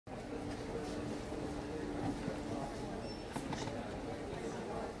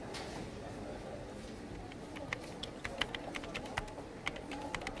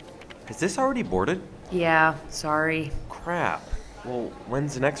this already boarded? Yeah, sorry. Crap. Well,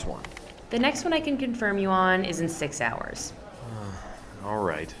 when's the next one? The next one I can confirm you on is in 6 hours. All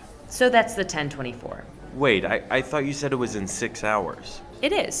right. So that's the 10:24. Wait, I thought you said it was in 6 hours.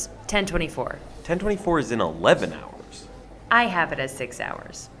 It is 10:24. 10:24 is in 11 hours. I have it as 6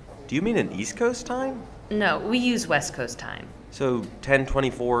 hours. Do you mean in East Coast time? No, we use West Coast time. So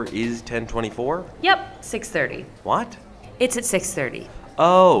 10:24 is 10:24? Yep, 6:30. What? It's at 6:30.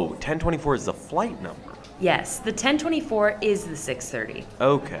 Oh, 10:24 is the flight number. Yes, the 10:24 is the 6:30.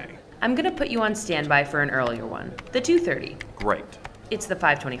 Okay, I'm gonna put you on standby for an earlier one, the 2:30. great. It's the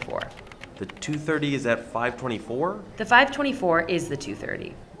 5:24. The 2:30 is at 5:24? The 5:24 is the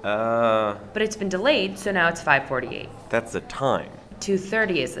 2:30. But it's been delayed, so now it's 5:48. That's the time.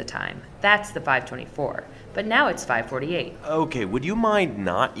 2:30 is the time. That's the 5:24. But now it's 5:48. Okay, would you mind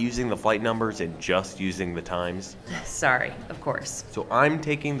not using the flight numbers and just using the times? Sorry, of course. So I'm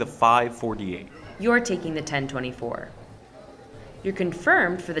taking the 5:48. You're taking the 10:24. You're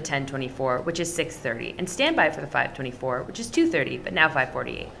confirmed for the 10:24, which is 6:30, and standby for the 5:24, which is 2:30, but now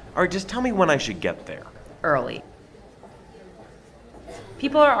 5:48. All right, just tell me when I should get there. Early.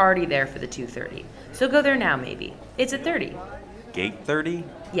 People are already there for the 2:30, so go there now maybe. It's at 30. Gate 30?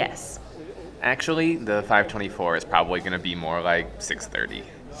 Yes. Actually, the 5:24 is probably going to be more like 6:30.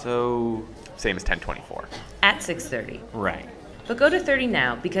 So, Same as 10:24. At 6:30. right. But go to 30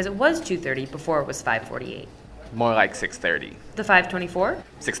 now because it was 2:30 before it was 5:48. More like 6:30. The 5:24?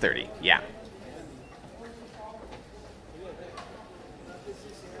 6:30, yeah.